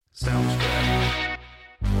Sounds good.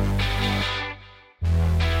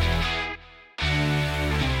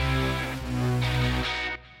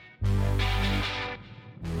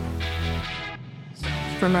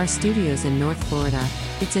 From our studios in North Florida,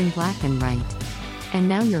 it's In Black and Right. And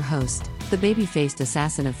now your host, the baby-faced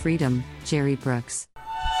assassin of freedom, Jerry Brooks.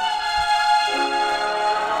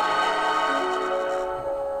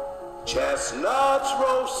 Chestnuts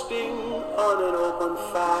roasting on an open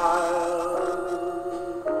fire,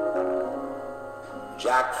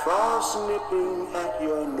 Jack Frost nipping at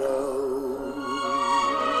your nose,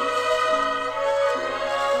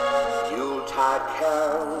 Yuletide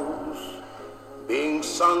carols being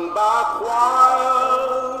sung by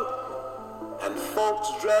choir, and folks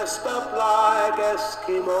dressed up like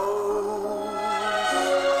Eskimos.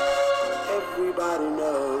 Everybody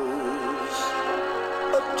knows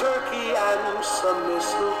a turkey and some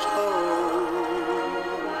mistletoe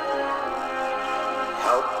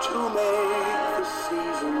help to make the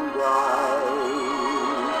season bright.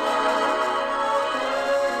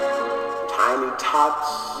 Tiny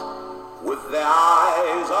tots with their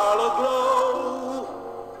eyes all aglow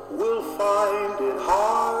will find it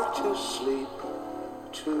hard to sleep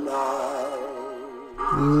tonight.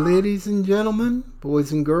 Ladies and gentlemen,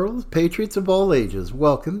 boys and girls, patriots of all ages,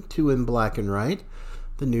 welcome to In Black and Right,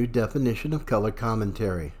 the new definition of color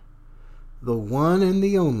commentary. The one and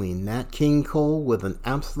the only Nat King Cole with an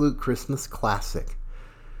absolute Christmas classic.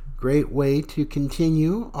 Great way to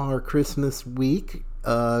continue our Christmas week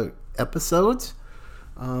episodes.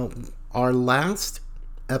 Our last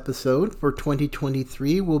episode for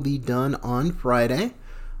 2023 will be done on Friday.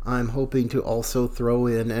 I'm hoping to also throw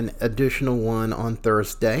in an additional one on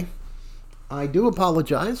Thursday. I do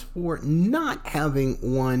apologize for not having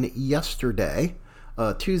one yesterday,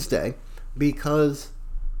 Tuesday, because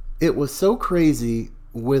it was so crazy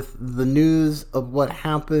with the news of what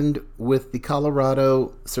happened with the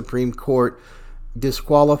Colorado Supreme Court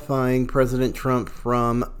disqualifying President Trump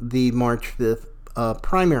from the March 5th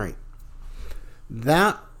primary.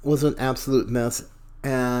 That was an absolute mess,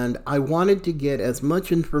 and I wanted to get as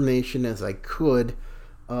much information as I could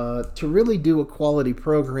to really do a quality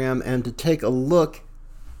program and to take a look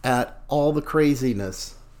at all the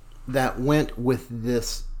craziness that went with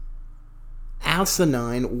this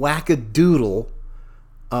asinine, wackadoodle,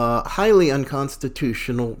 highly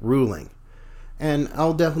unconstitutional ruling. And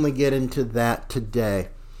I'll definitely get into that today.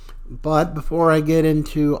 But before I get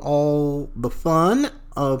into all the fun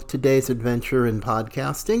of today's adventure in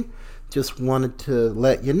podcasting, just wanted to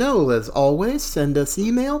let you know, as always, send us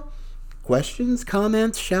email, questions,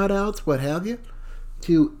 comments, shout-outs, what have you,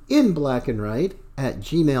 to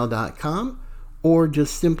inblackandright@gmail.com, or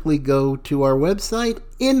just simply go to our website,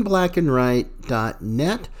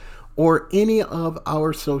 inblackandright.net, or any of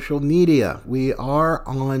our social media. We are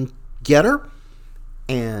on Getter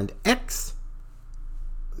and X,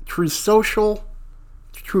 True Social,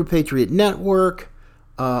 True Patriot Network,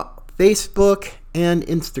 Facebook, and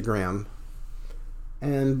Instagram.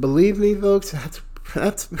 And believe me, folks,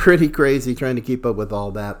 that's pretty crazy trying to keep up with all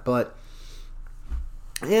that. But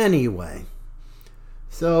anyway,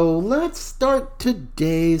 so let's start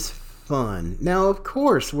today's fun. Now, of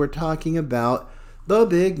course, we're talking about the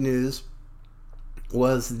big news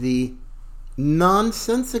was the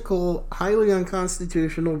nonsensical, highly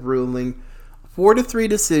unconstitutional ruling, 4-3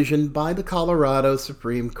 decision by the Colorado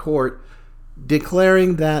Supreme Court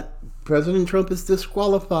declaring that President Trump is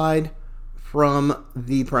disqualified from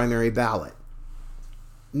the primary ballot.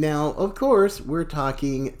 Now, of course, we're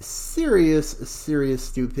talking serious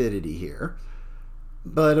stupidity here.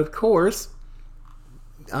 But, of course,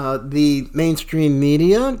 the mainstream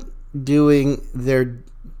media doing their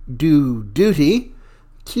due duty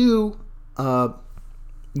to go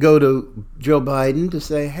to Joe Biden to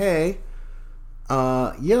say, hey,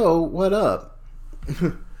 yo, what up?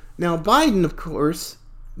 Now, Biden, of course,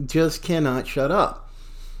 just cannot shut up.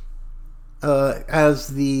 As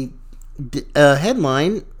the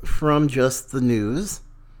headline from Just the News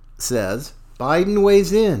says, Biden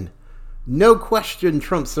weighs in. No question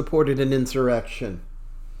Trump supported an insurrection.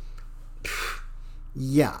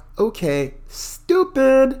 Yeah, okay,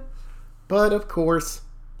 stupid. But, of course,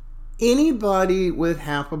 anybody with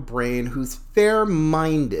half a brain who's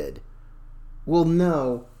fair-minded will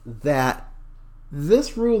know that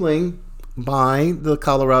this ruling by the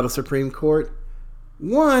Colorado Supreme Court,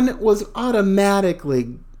 one, was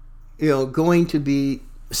automatically, going to be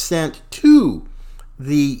sent to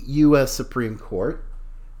the U.S. Supreme Court.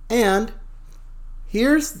 And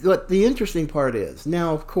here's what the interesting part is.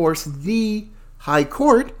 Now, of course, the High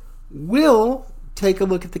Court will take a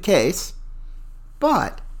look at the case,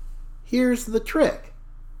 but here's the trick.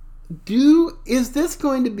 is this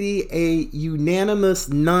going to be a unanimous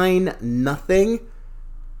 9-0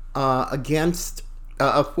 against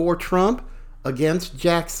for Trump against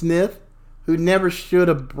Jack Smith, who never should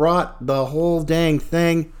have brought the whole dang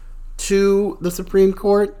thing to the Supreme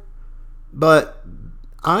Court? But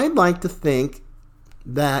I'd like to think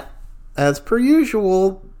that, as per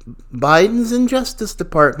usual, Biden's Justice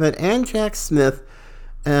Department and Jack Smith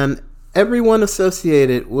and everyone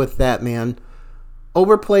associated with that man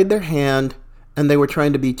overplayed their hand, and they were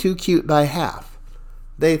trying to be too cute by half.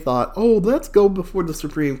 They thought, oh, let's go before the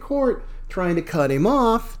Supreme Court, trying to cut him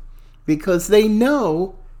off, because they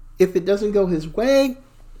know if it doesn't go his way,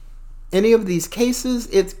 any of these cases,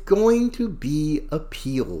 it's going to be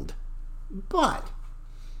appealed. But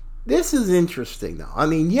this is interesting, though. I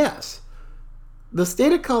mean, yes, the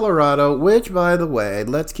state of Colorado, which, by the way,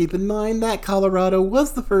 let's keep in mind that Colorado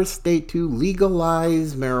was the first state to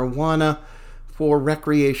legalize marijuana for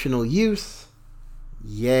recreational use.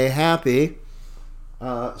 Yay, happy.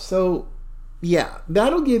 So, yeah,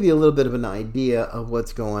 that'll give you a little bit of an idea of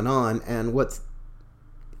what's going on and what's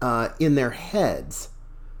in their heads,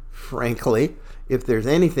 frankly, if there's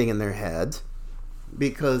anything in their heads,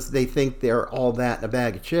 because they think they're all that in a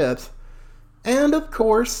bag of chips. And, of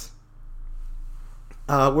course,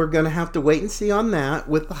 we're going to have to wait and see on that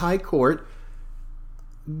with the High Court.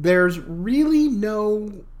 There's really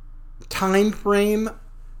no time frame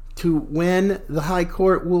to when the High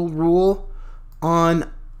Court will rule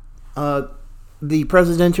on the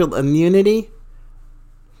presidential immunity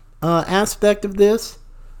aspect of this.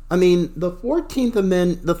 I mean, the 14th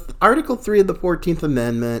Amendment, the Article 3 of the 14th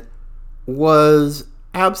Amendment was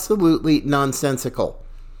absolutely nonsensical.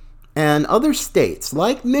 And other states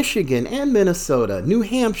like Michigan and Minnesota, New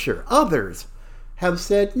Hampshire, others have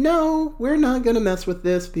said, no, we're not going to mess with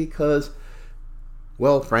this because,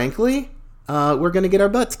 well, frankly, we're going to get our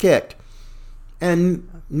butts kicked.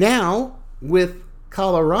 And now, with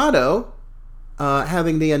Colorado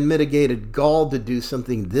having the unmitigated gall to do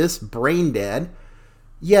something this brain dead,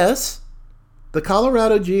 yes, the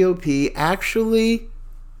Colorado GOP actually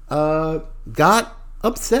got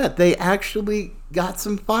upset. They actually got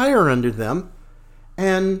some fire under them,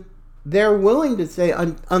 and they're willing to say,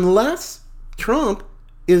 unless Trump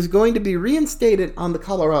is going to be reinstated on the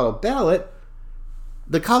Colorado ballot,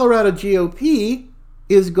 the Colorado GOP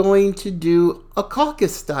is going to do a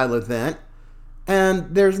caucus-style event,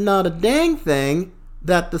 and there's not a dang thing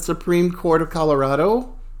that the Supreme Court of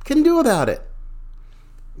Colorado can do about it.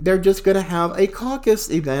 They're just going to have a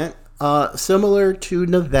caucus event similar to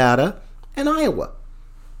Nevada and Iowa.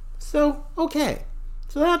 So, okay.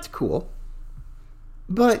 So that's cool.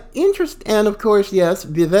 But and of course, yes,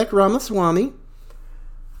 Vivek Ramaswamy,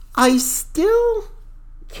 I still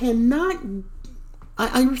cannot,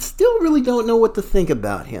 I still really don't know what to think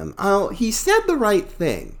about him. He said the right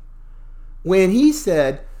thing when he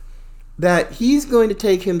said that he's going to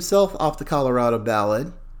take himself off the Colorado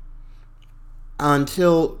ballot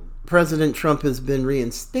until President Trump has been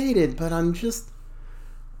reinstated, but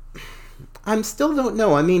I still don't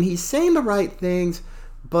know. I mean, he's saying the right things,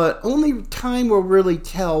 but only time will really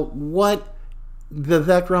tell what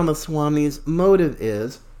Vivek Ramaswamy's motive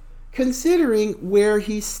is, considering where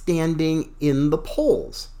he's standing in the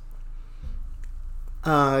polls.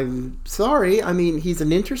 Sorry, I mean, he's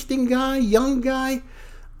an interesting guy, young guy,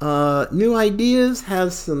 new ideas,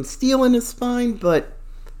 has some steel in his spine, but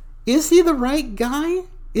is he the right guy?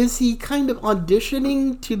 Is he kind of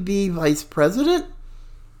auditioning to be vice president?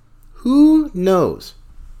 Who knows?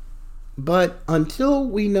 But until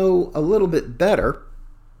we know a little bit better,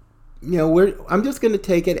 I'm just going to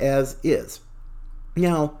take it as is.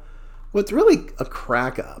 Now, what's really a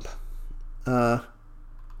crack up, a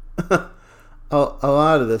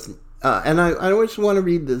lot of this, and I just want to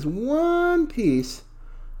read this one piece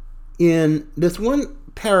in this one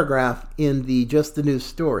paragraph in the Just the News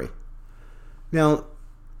story. Now,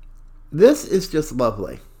 this is just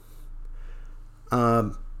lovely.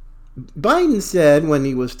 Biden said when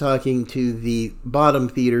he was talking to the bottom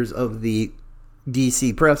feeders of the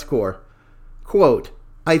D.C. press corps, quote,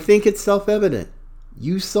 "I think it's self-evident.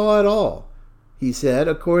 You saw it all," he said,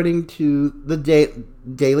 according to the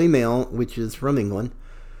Daily Mail, which is from England.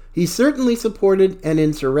 "He certainly supported an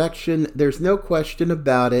insurrection. There's no question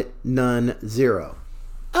about it. None. Zero."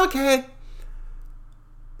 Okay.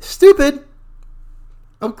 Stupid.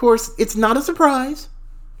 Of course, it's not a surprise.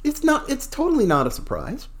 It's totally not a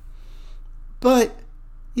surprise. But,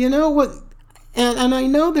 you know what, and I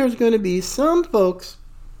know there's going to be some folks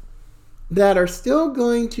that are still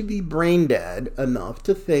going to be brain dead enough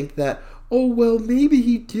to think that, oh, well, maybe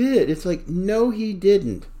he did. It's like, no, he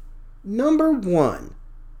didn't. Number one,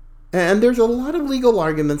 And there's a lot of legal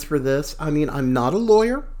arguments for this. I mean, I'm not a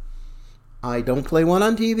lawyer. I don't play one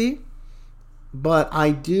on TV. But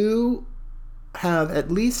I do have at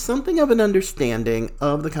least something of an understanding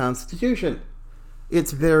of the Constitution.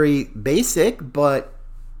 It's very basic, but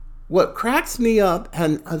what cracks me up,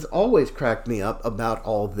 and has always cracked me up about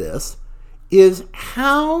all this, is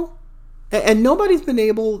how, and nobody's been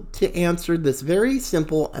able to answer this very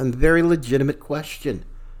simple and very legitimate question.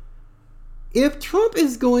 If Trump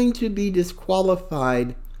is going to be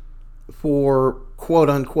disqualified for,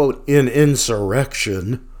 quote-unquote, an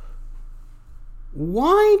insurrection,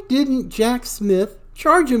 why didn't Jack Smith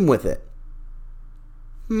charge him with it?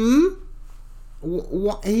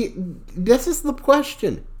 This is the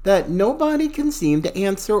question that nobody can seem to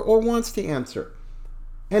answer or wants to answer.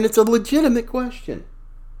 And it's a legitimate question.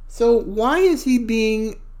 So why is he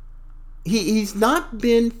being... He's not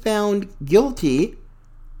been found guilty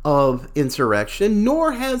of insurrection,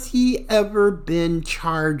 nor has he ever been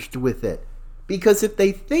charged with it. Because if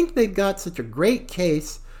they think they've got such a great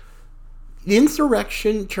case,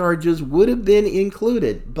 insurrection charges would have been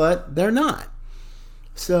included, but they're not.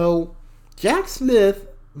 So Jack Smith,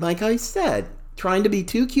 like I said, trying to be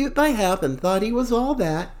too cute by half and thought he was all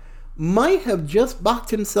that, might have just boxed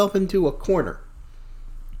himself into a corner.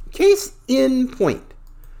 Case in point.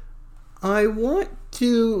 I want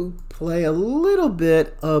to play a little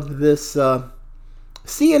bit of this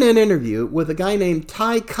CNN interview with a guy named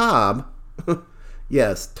Ty Cobb.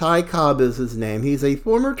 Yes, Ty Cobb is his name. He's a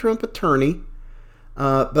former Trump attorney,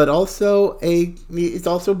 but he's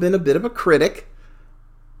also been a bit of a critic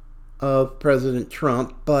of President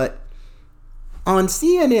Trump. But on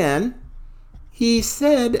CNN, he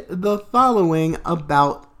said the following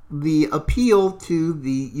about the appeal to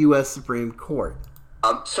the U.S. Supreme Court.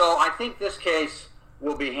 So I think this case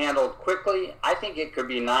will be handled quickly. I think it could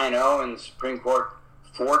be 9-0 in the Supreme Court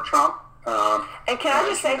for Trump. And can I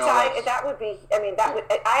just say, Ty, that would be,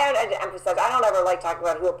 I had to emphasize, I don't ever like talking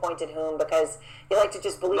about who appointed whom, because you like to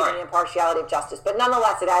just believe in the impartiality of justice. But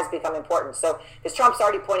nonetheless, it has become important. So, because Trump's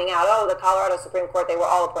already pointing out, the Colorado Supreme Court, they were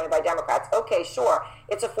all appointed by Democrats. Okay, sure.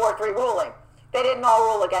 It's a 4-3 ruling. They didn't all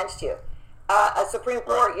rule against you. A Supreme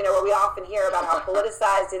Court, where we often hear about how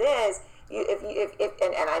politicized it is,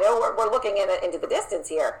 and I know we're looking into the distance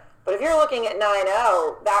here, but if you're looking at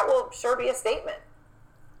 9-0, that will sure be a statement.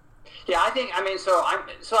 Yeah, I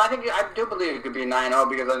do believe it could be 9-0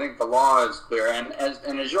 because I think the law is clear. And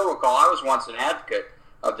as you'll recall, I was once an advocate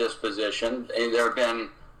of this position. There have been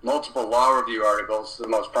multiple law review articles, the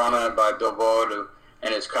most prominent by Bill Vogt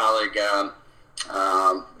and his colleague.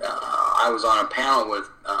 I was on a panel with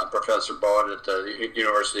Professor Vogt at the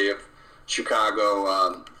University of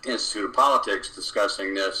Chicago Institute of Politics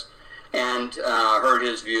discussing this, and heard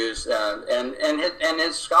his views, and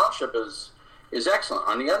his scholarship is excellent.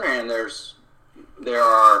 On the other hand, there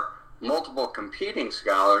are multiple competing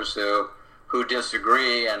scholars who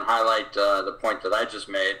disagree and highlight the point that I just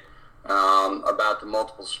made about the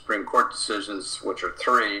multiple Supreme Court decisions, which are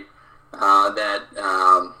 3, that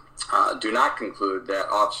do not conclude that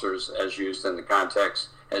officers, as used in the context,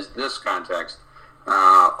 as this context,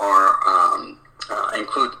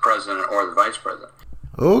 include the president or the vice president.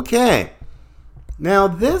 Okay. Now,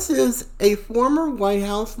 this is a former White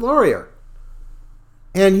House lawyer.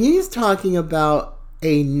 And he's talking about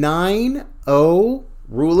a 9-0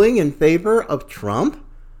 ruling in favor of Trump.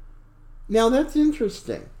 Now, that's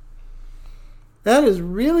interesting. That is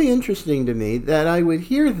really interesting to me that I would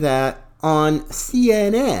hear that on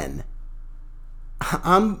CNN.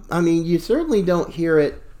 You certainly don't hear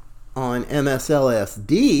it on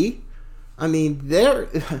MSLSD. And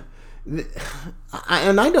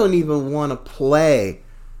I don't even want to play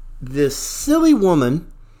this silly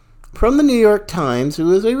woman from the New York Times,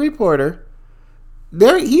 who is a reporter.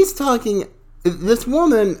 He's talking, this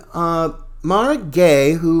woman, Mara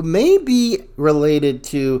Gay, who may be related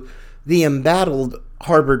to the embattled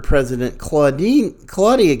Harvard president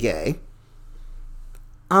Claudia Gay.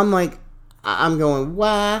 I'm going,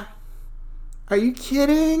 why? Are you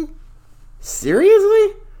kidding?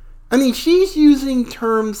 Seriously? She's using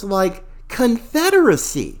terms like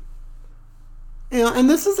Confederacy. And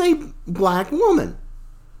this is a black woman.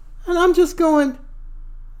 And I'm just going,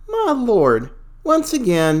 my Lord, once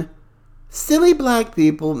again, silly black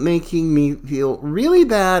people making me feel really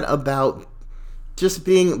bad about just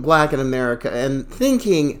being black in America and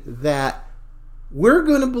thinking that we're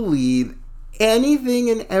going to believe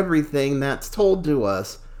anything and everything that's told to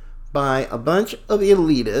us by a bunch of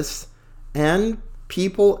elitists and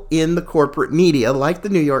people in the corporate media like the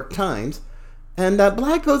New York Times, and that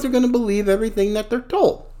black folks are going to believe everything that they're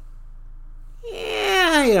told.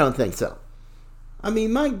 Yeah, I don't think so. I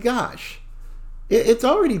mean, my gosh, it's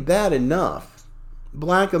already bad enough.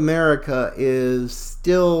 Black America is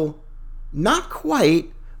still not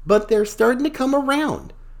quite, but they're starting to come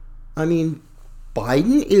around. I mean,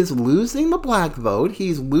 Biden is losing the black vote.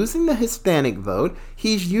 He's losing the Hispanic vote.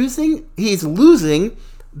 He's losing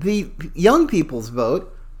the young people's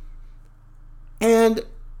vote.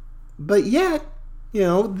 But yet,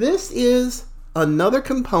 this is another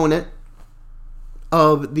component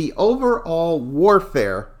of the overall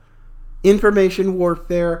warfare, information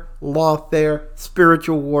warfare, lawfare,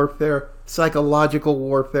 spiritual warfare, psychological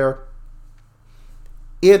warfare.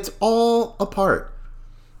 It's all a part.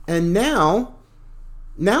 And now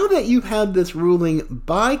that you've had this ruling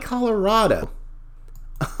by Colorado,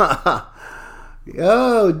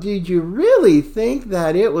 oh, did you really think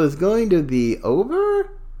that it was going to be over?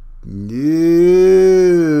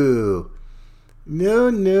 No.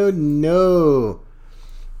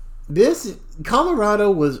 This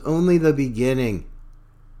Colorado was only the beginning.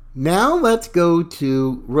 Now let's go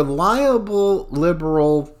to reliable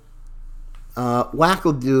liberal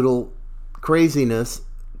wackadoodle craziness,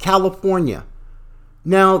 California.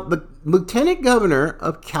 Now, the Lieutenant Governor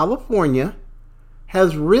of California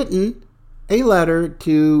has written a letter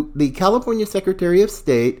to the California Secretary of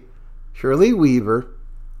State, Shirley Weber,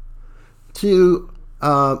 to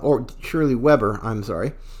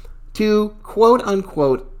quote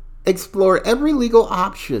unquote explore every legal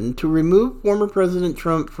option to remove former President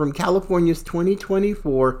Trump from California's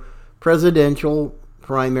 2024 presidential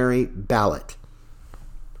primary ballot.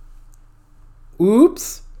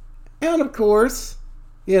 Oops. And of course,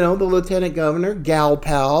 the Lieutenant Governor, gal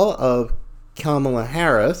pal of Kamala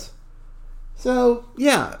Harris. So,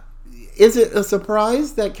 yeah. Is it a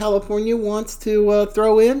surprise that California wants to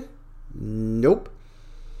throw in? Nope.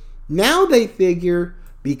 Now they figure,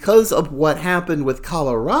 because of what happened with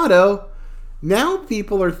Colorado, now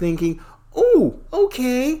people are thinking, oh,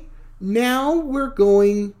 okay, now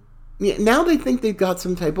they think they've got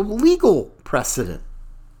some type of legal precedent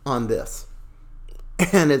on this.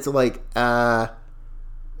 And it's like, I'd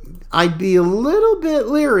be a little bit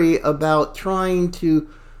leery about trying to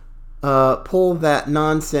pull that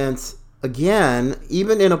nonsense again,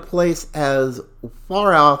 even in a place as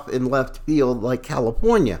far off in left field like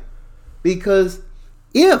California. Because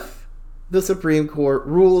if the Supreme Court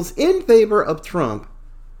rules in favor of Trump,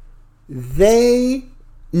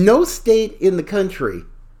 no state in the country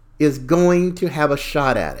is going to have a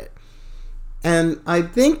shot at it. And I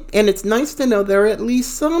think, and it's nice to know there are at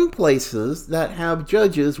least some places that have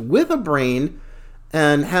judges with a brain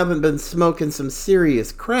and haven't been smoking some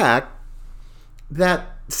serious crack that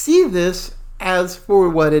see this as for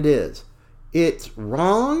what it is. It's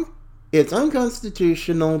wrong. It's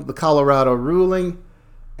unconstitutional, the Colorado ruling.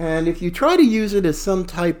 And if you try to use it as some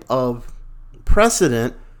type of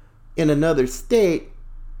precedent in another state,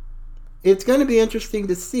 it's going to be interesting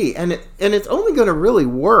to see. And it's only going to really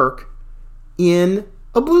work in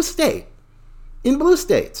a blue state. In blue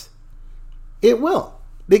states. It will.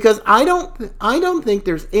 Because I don't think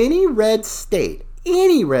there's any red state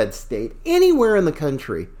anywhere in the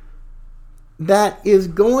country that is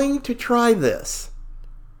going to try this.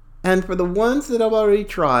 And for the ones that have already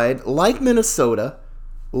tried, like Minnesota,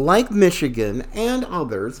 like Michigan, and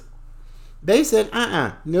others, they said,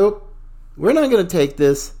 nope, we're not going to take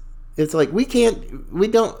this. It's like we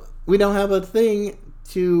don't have a thing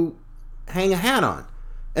to hang a hat on.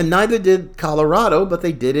 And neither did Colorado, but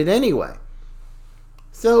they did it anyway.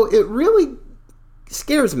 So it really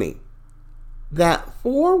scares me that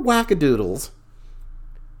four wackadoodles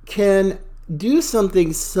can do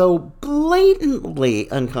something so blatantly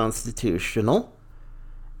unconstitutional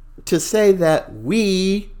to say that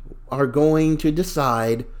we are going to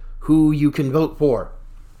decide who you can vote for.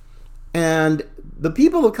 And the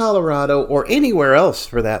people of Colorado, or anywhere else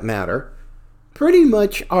for that matter, pretty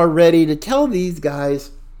much are ready to tell these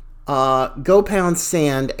guys, go pound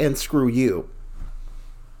sand and screw you.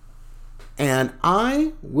 And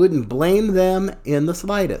I wouldn't blame them in the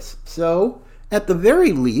slightest. So, at the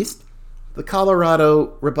very least, the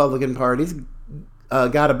Colorado Republican Party's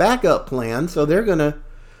got a backup plan, so they're going to,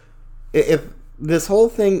 if this whole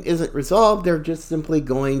thing isn't resolved, they're just simply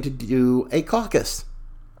going to do a caucus.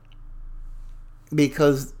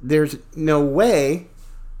 Because there's no way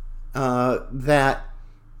that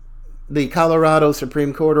the Colorado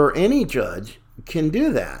Supreme Court or any judge can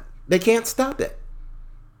do that. They can't stop it.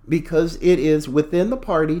 Because it is within the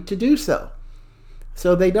party to do so.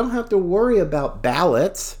 So they don't have to worry about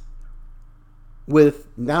ballots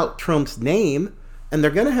without Trump's name, and they're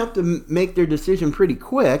going to have to make their decision pretty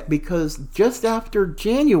quick, because just after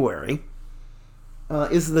January,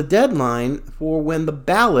 is the deadline for when the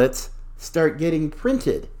ballots start getting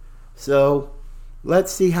printed. So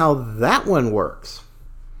let's see how that one works.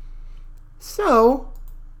 So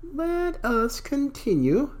let us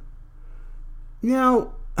continue.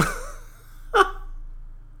 Now,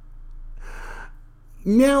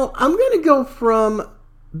 I'm going to go from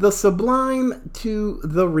the sublime to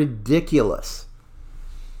the ridiculous.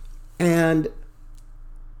 And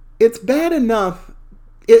it's bad enough.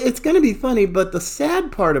 It's going to be funny, but the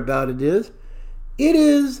sad part about it is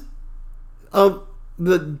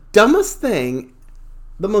the dumbest thing,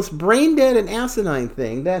 the most brain dead and asinine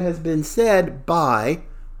thing that has been said by,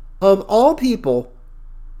 of all people,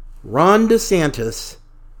 Ron DeSantis,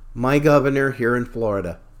 my governor here in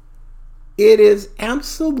Florida. It is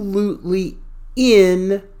absolutely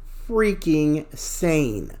freaking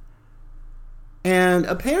sane. And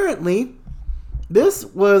apparently, this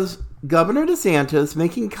was Governor DeSantis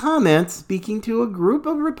making comments, speaking to a group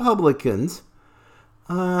of Republicans.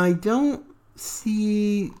 I don't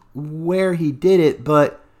see where he did it,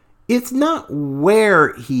 but it's not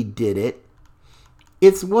where he did it.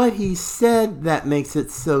 It's what he said that makes it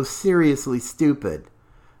so seriously stupid.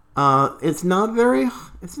 It's not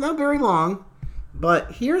very long,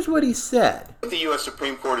 but here's what he said. The U.S.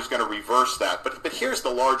 Supreme Court is going to reverse that, but here's the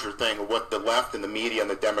larger thing of what the left and the media and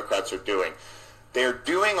the Democrats are doing. They're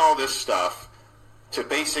doing all this stuff to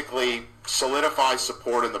basically solidify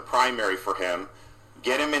support in the primary for him,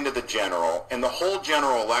 get him into the general, and the whole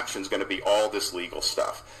general election is going to be all this legal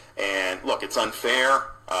stuff. And look, it's unfair.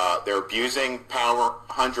 They're abusing power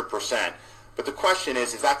 100%. But the question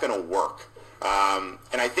is that going to work?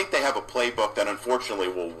 And I think they have a playbook that unfortunately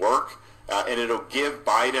will work, and it'll give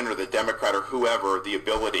Biden or the Democrat or whoever the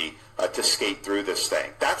ability to skate through this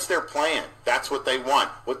thing. That's their plan. That's what they want.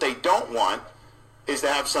 What they don't want is to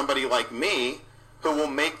have somebody like me who will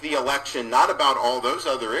make the election not about all those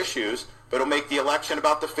other issues, but will make the election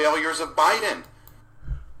about the failures of Biden.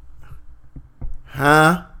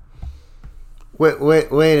 Huh?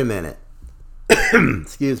 Wait a minute.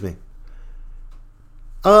 Excuse me.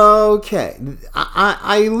 Okay.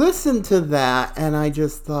 I listened to that and I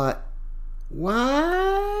just thought,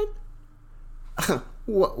 what?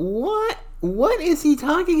 What is he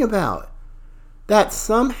talking about? That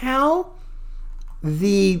somehow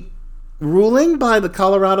the ruling by the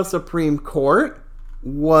Colorado Supreme Court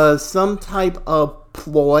was some type of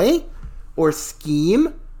ploy or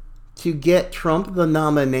scheme to get Trump the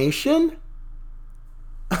nomination?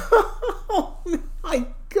 Oh my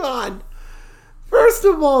God. First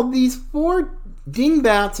of all, these 4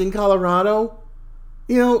 dingbats in Colorado,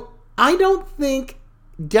 I don't think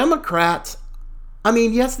Democrats,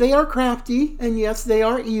 yes, they are crafty and yes, they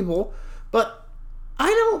are evil, but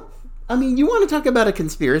you want to talk about a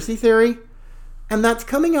conspiracy theory? And that's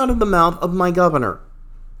coming out of the mouth of my governor.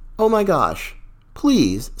 Oh my gosh.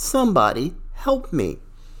 Please, somebody, help me.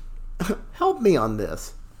 Help me on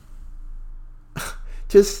this.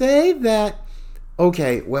 To say that,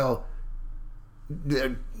 okay, well,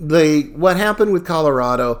 what happened with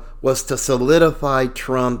Colorado was to solidify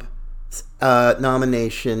Trump's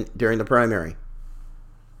nomination during the primary.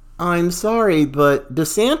 I'm sorry, but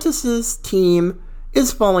DeSantis's team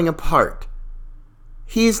is falling apart.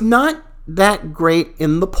 He's not that great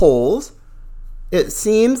in the polls. It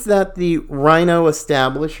seems that the Rhino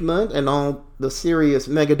establishment and all the serious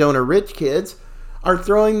mega donor rich kids are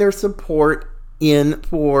throwing their support in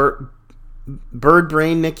for bird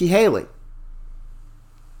brain Nikki Haley.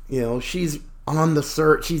 She's on the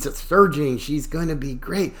surge. She's surging. She's going to be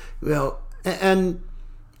great. And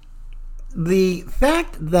the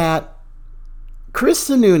fact that Chris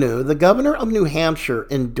Sununu, the governor of New Hampshire,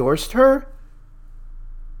 endorsed her,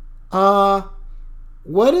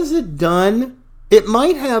 what has it done? It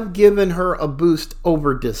might have given her a boost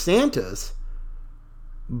over DeSantis,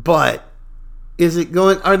 but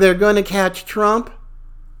are they going to catch Trump?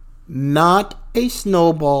 Not a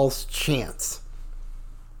snowball's chance.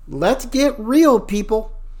 Let's get real,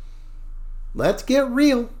 people. Let's get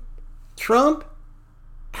real. Trump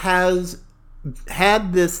has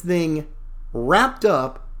had this thing wrapped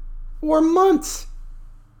up for months.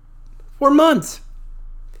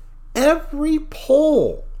 Every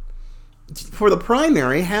poll for the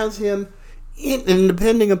primary has him, and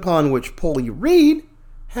depending upon which poll you read,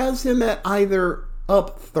 has him at either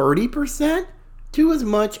up 30% to as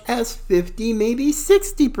much as 50, maybe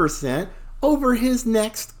 60% over his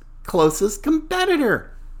next closest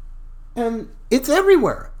competitor. And it's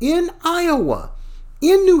everywhere. In Iowa,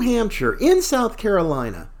 in New Hampshire, in South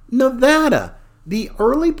Carolina, Nevada, the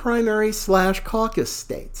early primary / caucus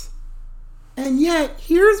states. And yet,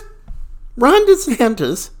 here's Ron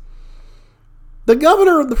DeSantis the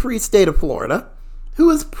governor of the free state of Florida, who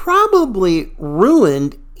has probably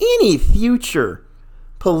ruined any future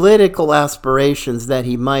political aspirations that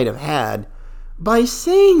he might have had by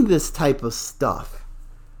saying this type of stuff.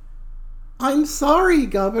 I'm sorry,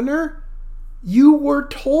 Governor. You were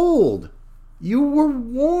told. You were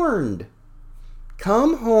warned.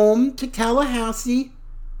 Come home to Tallahassee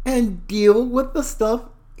and deal with the stuff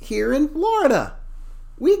here in Florida.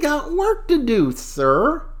 We got work to do,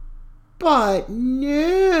 sir. But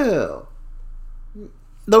no.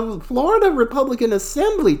 The Florida Republican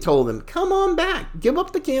Assembly told him, come on back. Give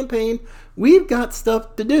up the campaign. We've got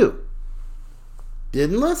stuff to do.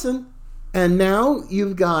 Didn't listen. And now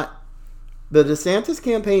you've got the DeSantis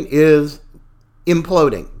campaign is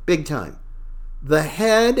imploding big time. The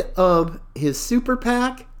head of his super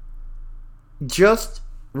PAC just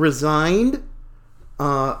resigned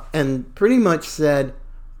and pretty much said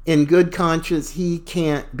in good conscience he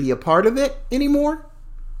can't be a part of it anymore.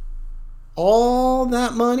 All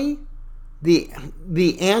that money, the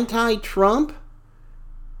anti-Trump,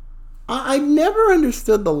 I've never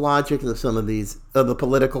understood the logic of some of these, of the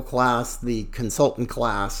political class, the consultant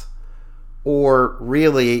class, or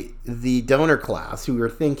really the donor class who are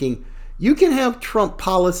thinking, you can have Trump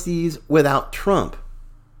policies without Trump.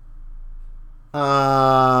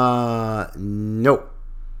 No.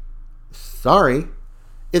 Sorry.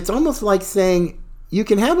 It's almost like saying, you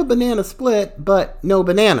can have a banana split, but no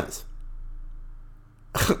bananas.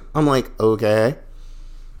 I'm like, okay.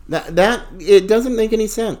 That it doesn't make any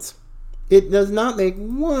sense. It does not make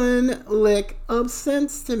one lick of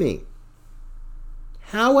sense to me.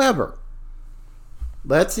 However,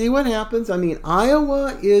 let's see what happens. I mean,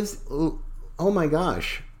 Iowa is, oh my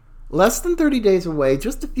gosh, less than 30 days away,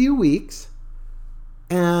 just a few weeks.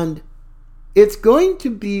 And it's going to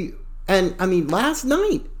be, and I mean, last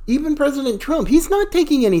night, even President Trump, he's not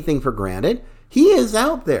taking anything for granted. He is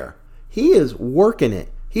out there. He is working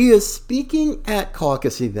it. He is speaking at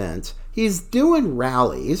caucus events. He's doing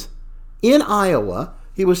rallies in Iowa.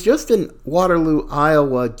 He was just in Waterloo,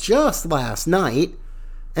 Iowa just last night.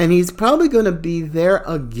 And he's probably going to be there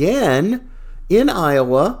again in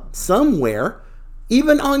Iowa somewhere,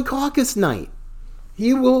 even on caucus night.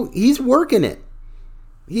 He's working it.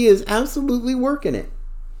 He is absolutely working it.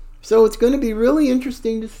 So it's going to be really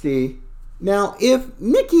interesting to see. Now, if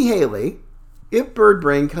Nikki Haley, if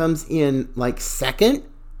Birdbrain comes in like second,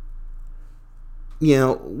 you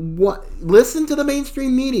know, what? Listen to the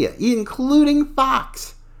mainstream media, including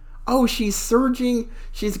Fox. Oh, she's surging.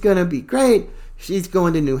 She's going to be great. She's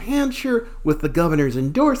going to New Hampshire with the governor's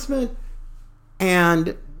endorsement.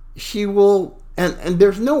 And she will, and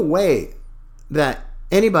there's no way that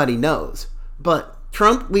anybody knows, but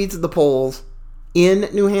Trump leads the polls in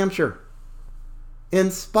New Hampshire,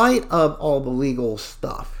 in spite of all the legal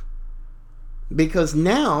stuff. Because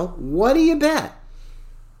now, what do you bet?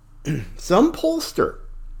 Some pollster,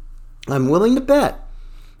 I'm willing to bet,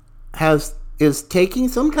 is taking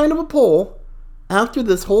some kind of a poll after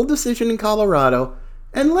this whole decision in Colorado,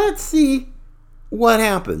 and let's see what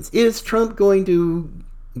happens. Is Trump going to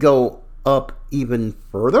go up even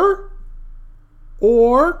further?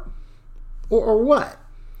 Or what?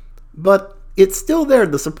 But it's still there.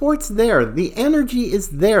 The support's there. The energy is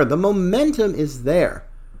there. The momentum is there.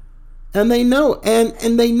 And they know,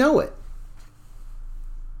 and they know it.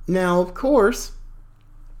 Now, of course,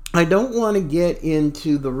 I don't want to get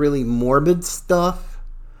into the really morbid stuff,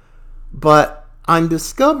 but I'm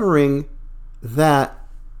discovering that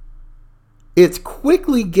it's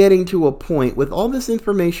quickly getting to a point with all this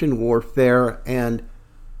information warfare and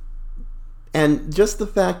just the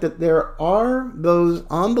fact that there are those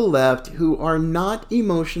on the left who are not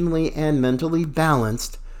emotionally and mentally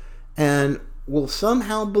balanced and will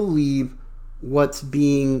somehow believe what's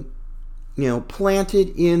being,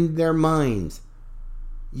 planted in their minds.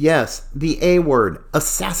 Yes, the A word,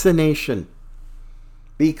 assassination.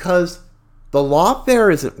 Because the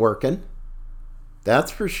lawfare isn't working.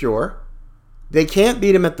 That's for sure. They can't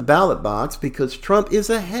beat him at the ballot box because Trump is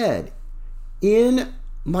ahead in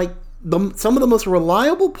some of the most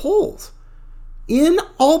reliable polls in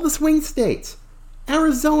all the swing states.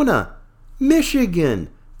 Arizona, Michigan,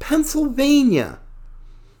 Pennsylvania.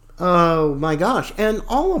 Oh my gosh. And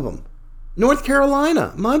all of them. North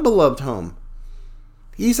Carolina, my beloved home.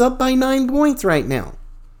 He's up by 9 points right now.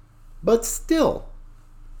 But still,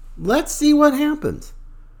 let's see what happens.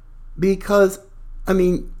 Because,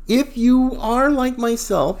 if you are like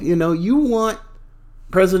myself, you want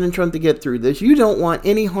President Trump to get through this. You don't want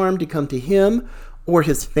any harm to come to him or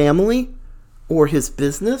his family or his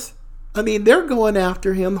business. They're going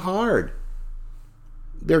after him hard.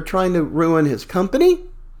 They're trying to ruin his company.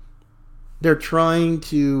 They're trying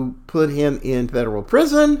to put him in federal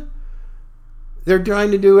prison. They're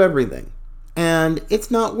trying to do everything. And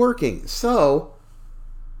it's not working. So,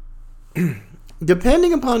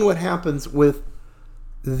 depending upon what happens with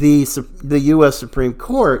the U.S. Supreme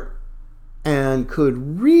Court, and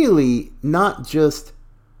could really not just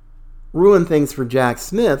ruin things for Jack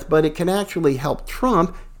Smith, but it can actually help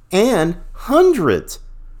Trump and hundreds,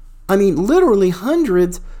 literally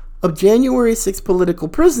hundreds of January 6th political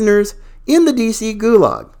prisoners in the D.C.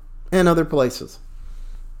 Gulag and other places.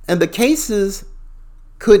 And the cases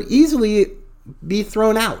could easily be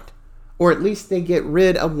thrown out, or at least they get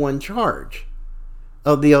rid of one charge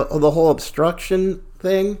of the whole obstruction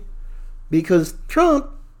thing, because Trump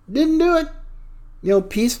didn't do it.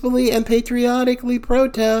 Peacefully and patriotically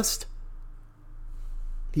protest.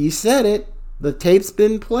 He said it. The tape's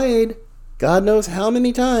been played God knows how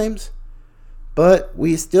many times. But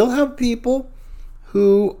we still have people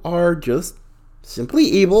who are just simply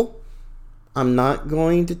evil. I'm not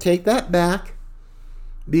going to take that back,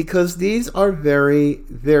 because these are very,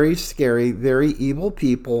 very scary, very evil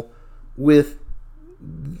people with,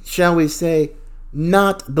 shall we say,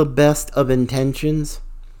 not the best of intentions.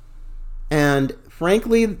 And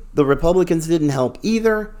frankly, the Republicans didn't help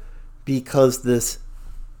either, because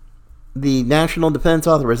the National Defense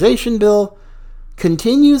Authorization Bill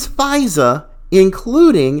continues FISA,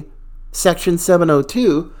 including Section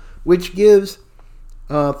 702, which gives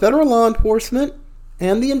federal law enforcement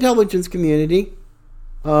and the intelligence community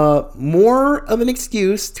more of an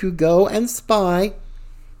excuse to go and spy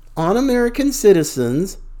on American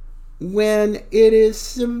citizens when it is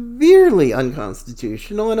severely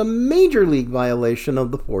unconstitutional and a major league violation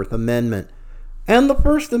of the Fourth Amendment. And the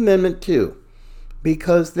First Amendment, too,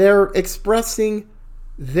 because they're expressing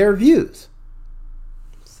their views.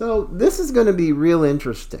 So this is going to be real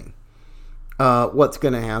interesting, what's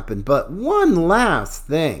going to happen. But one last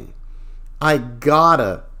thing, I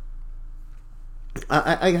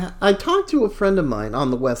talked to a friend of mine on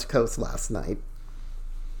the West Coast last night,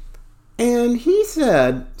 and he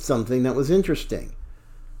said something that was interesting,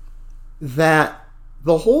 that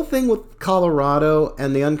the whole thing with Colorado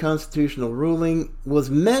and the unconstitutional ruling was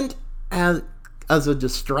meant as a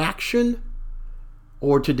distraction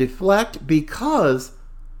or to deflect, because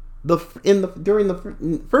during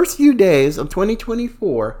the first few days of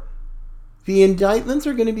 2024, the indictments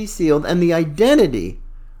are going to be sealed, and the identity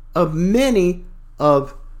of many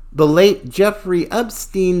of the late Jeffrey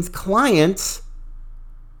Epstein's clients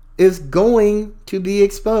is going to be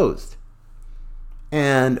exposed.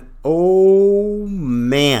 And oh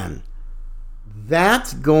man,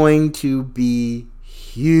 that's going to be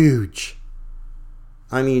huge.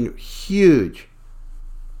 Huge.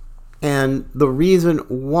 And the reason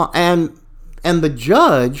why, and the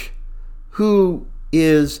judge who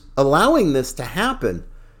is allowing this to happen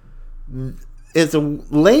is a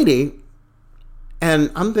lady,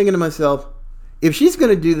 and I'm thinking to myself, if she's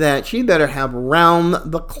going to do that, she better have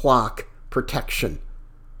round-the-clock protection.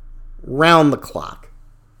 Round the clock.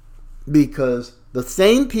 Because the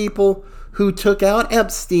same people who took out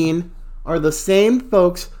Epstein are the same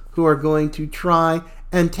folks who are going to try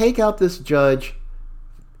and take out this judge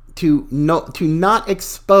to not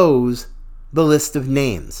expose the list of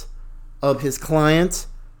names of his clients.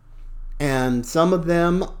 And some of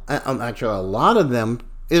them, actually a lot of them,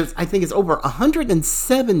 I think it's over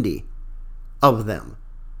 170 of them.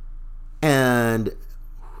 And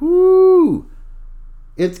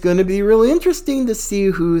it's going to be really interesting to see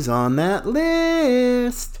who's on that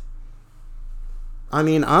list.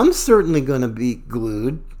 I'm certainly going to be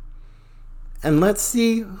glued. And let's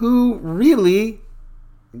see who really,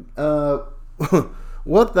 what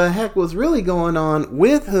the heck was really going on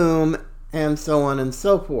with whom, and so on and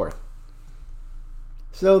so forth.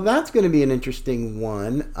 So that's going to be an interesting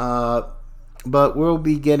one. But we'll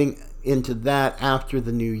be getting into that after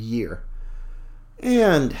the new year.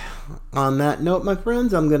 And on that note, my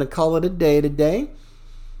friends, I'm going to call it a day today.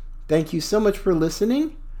 Thank you so much for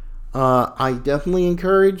listening. I definitely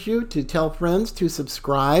encourage you to tell friends to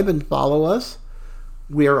subscribe and follow us.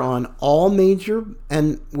 We're on all major,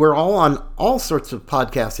 and we're all on all sorts of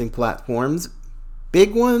podcasting platforms.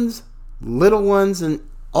 Big ones, little ones, and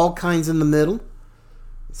all kinds in the middle.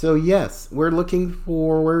 So yes, we're looking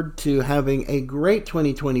forward to having a great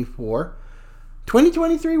 2024.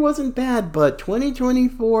 2023 wasn't bad, but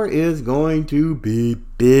 2024 is going to be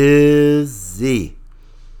busy.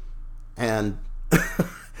 And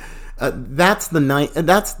that's the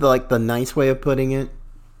nice way of putting it.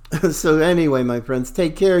 So anyway, my friends,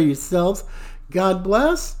 take care of yourselves. God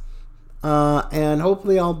bless. And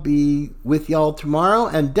hopefully I'll be with y'all tomorrow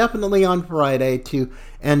and definitely on Friday to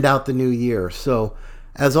end out the new year. So,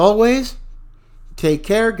 as always, take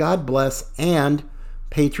care, God bless, and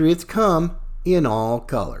Patriots come in all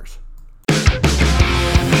colors.